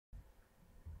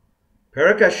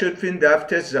Perek HaShutfin Daf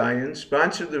Tes Zayin,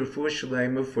 sponsored the Refuah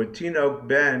Shalema for Tinok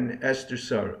Ben Esther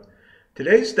Sarah.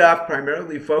 Today's daf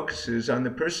primarily focuses on the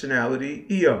personality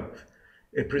Eov.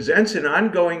 It presents an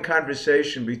ongoing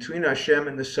conversation between Hashem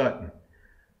and the Satan.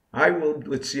 I will,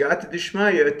 with Siyata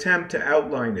Dishmaya, attempt to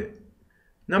outline it.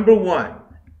 Number 1.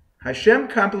 Hashem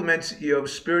compliments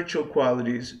Eov's spiritual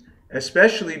qualities,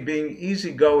 especially being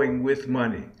easygoing with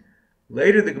money.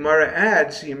 Later the Gemara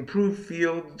adds he improved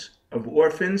fields of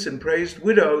orphans and praised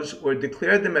widows or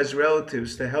declared them as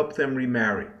relatives to help them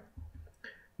remarry.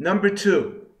 Number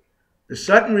 2. The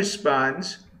Satan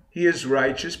responds, he is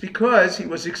righteous because he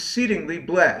was exceedingly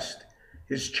blessed.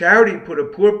 His charity put a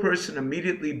poor person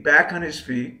immediately back on his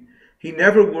feet. He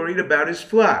never worried about his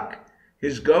flock.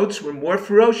 His goats were more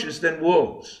ferocious than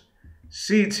wolves.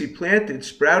 Seeds he planted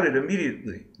sprouted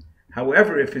immediately.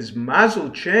 However, if his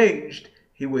mazel changed,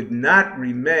 he would not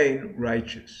remain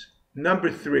righteous.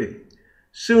 Number 3.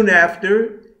 Soon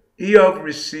after, Eov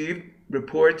received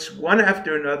reports one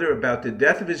after another about the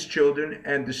death of his children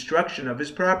and destruction of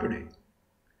his property.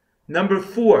 Number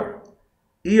 4.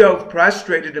 Eov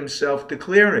prostrated himself,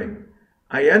 declaring,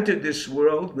 I entered this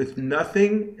world with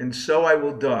nothing, and so I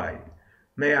will die.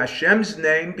 May Hashem's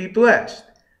name be blessed.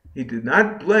 He did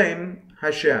not blame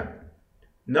Hashem.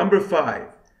 Number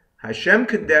 5. Hashem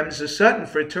condemns the Satan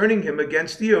for turning him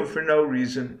against Eov for no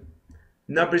reason.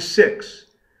 Number 6.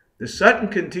 The Satan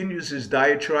continues his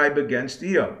diatribe against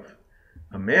Eov.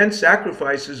 A man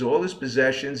sacrifices all his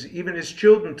possessions, even his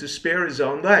children, to spare his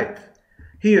own life.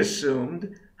 He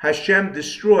assumed Hashem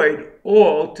destroyed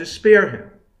all to spare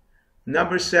him.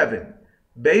 Number 7.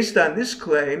 Based on this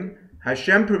claim,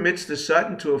 Hashem permits the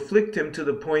Satan to afflict him to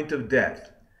the point of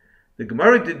death. The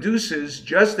Gemara deduces,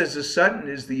 just as the Satan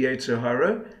is the Yetzer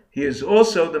Hara, he is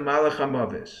also the Malach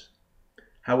HaMavis.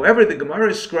 However, the Gemara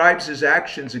ascribes his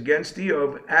actions against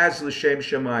Eov as L'Shem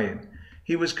Shamayim.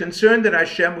 He was concerned that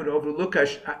Hashem would overlook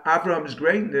Avraham's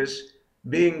greatness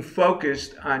being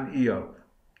focused on Eov.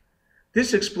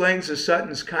 This explains the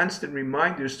Satan's constant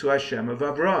reminders to Hashem of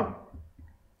Avraham.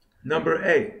 Number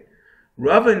 8.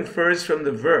 Rava infers from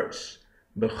the verse,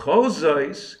 B'chol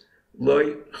zois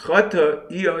lo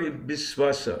chata Eov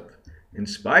b'svasav. In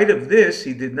spite of this,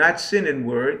 he did not sin in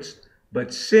words,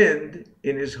 but sinned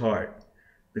in his heart.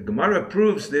 The Gemara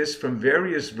proves this from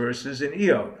various verses in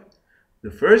Eov.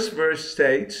 The first verse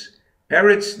states,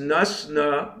 Eretz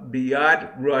nasna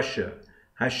biyad Russia.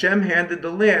 Hashem handed the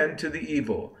land to the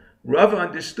evil. Rava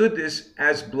understood this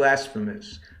as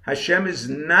blasphemous. Hashem is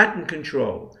not in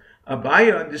control.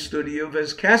 Abaya understood Eov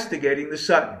as castigating the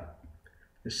Satan.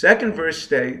 The second verse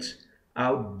states,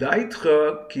 Al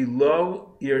daitcha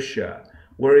kilo irsha.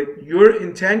 Were it your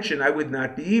intention, I would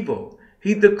not be evil.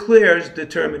 He declares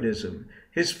determinism.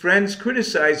 His friends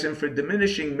criticize him for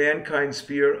diminishing mankind's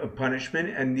fear of punishment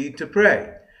and need to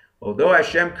pray. Although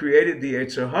Hashem created the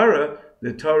Yetzer Hara,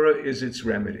 the Torah is its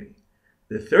remedy.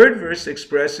 The third verse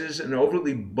expresses an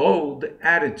overly bold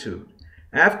attitude.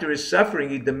 After his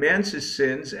suffering, he demands his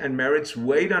sins and merits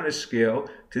weighed on a scale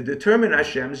to determine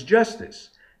Hashem's justice.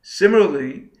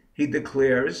 Similarly, he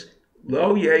declares,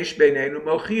 Lo yesh beinenu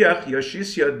mochiach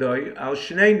yoshis yadoi al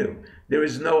shnenu. There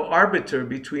is no arbiter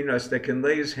between us that can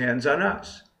lay his hands on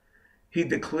us. He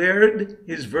declared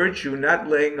his virtue not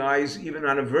laying eyes even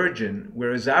on a virgin,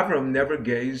 whereas Avram never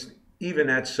gazed even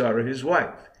at Sarah, his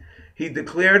wife. He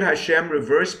declared Hashem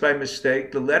reversed by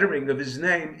mistake the lettering of his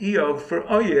name, Eov, for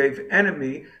Oyev,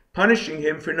 enemy, punishing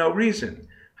him for no reason.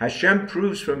 Hashem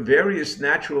proves from various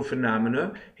natural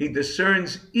phenomena he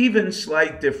discerns even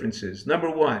slight differences. Number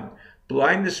 1,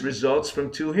 blindness results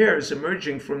from 2 hairs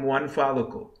emerging from 1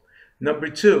 follicle. Number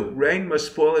 2, rain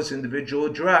must fall as individual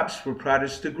drops for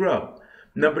produce to grow.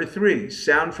 Number 3,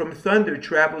 sound from thunder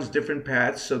travels different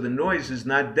paths so the noise is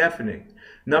not deafening.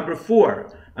 Number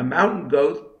 4, a mountain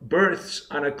goat births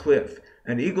on a cliff.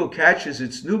 An eagle catches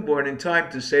its newborn in time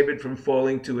to save it from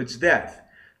falling to its death.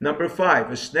 Number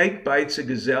 5, a snake bites a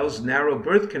gazelle's narrow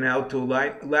birth canal to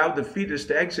allow the fetus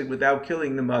to exit without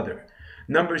killing the mother.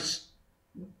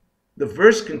 The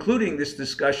verse concluding this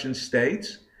discussion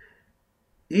states,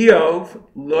 Eov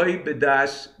loy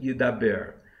bedas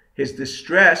yidaber. His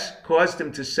distress caused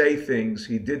him to say things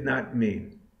he did not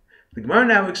mean. The Gemara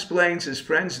now explains his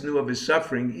friends knew of his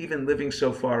suffering even living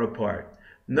so far apart.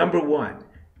 Number 1,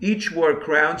 each wore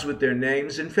crowns with their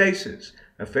names and faces.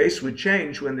 A face would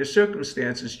change when their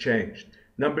circumstances changed.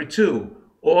 Number 2,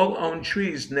 all owned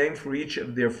trees named for each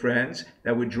of their friends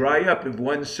that would dry up if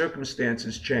one's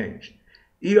circumstances changed.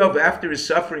 Eov, after his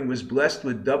suffering, was blessed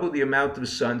with double the amount of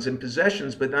sons and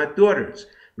possessions, but not daughters.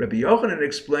 Rabbi Yochanan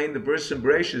explained the verse in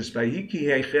Bereshis, "Vayiki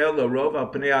heichel larov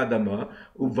al pnei adama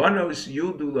uvanos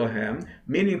yuldu lohem,"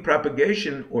 meaning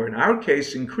propagation, or in our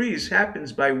case, increase,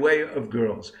 happens by way of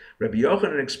girls. Rabbi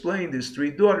Yochanan explained his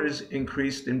 3 daughters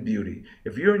increased in beauty.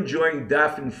 If you're enjoying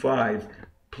Daf in 5,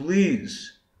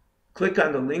 please click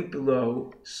on the link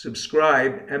below,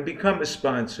 subscribe, and become a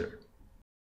sponsor.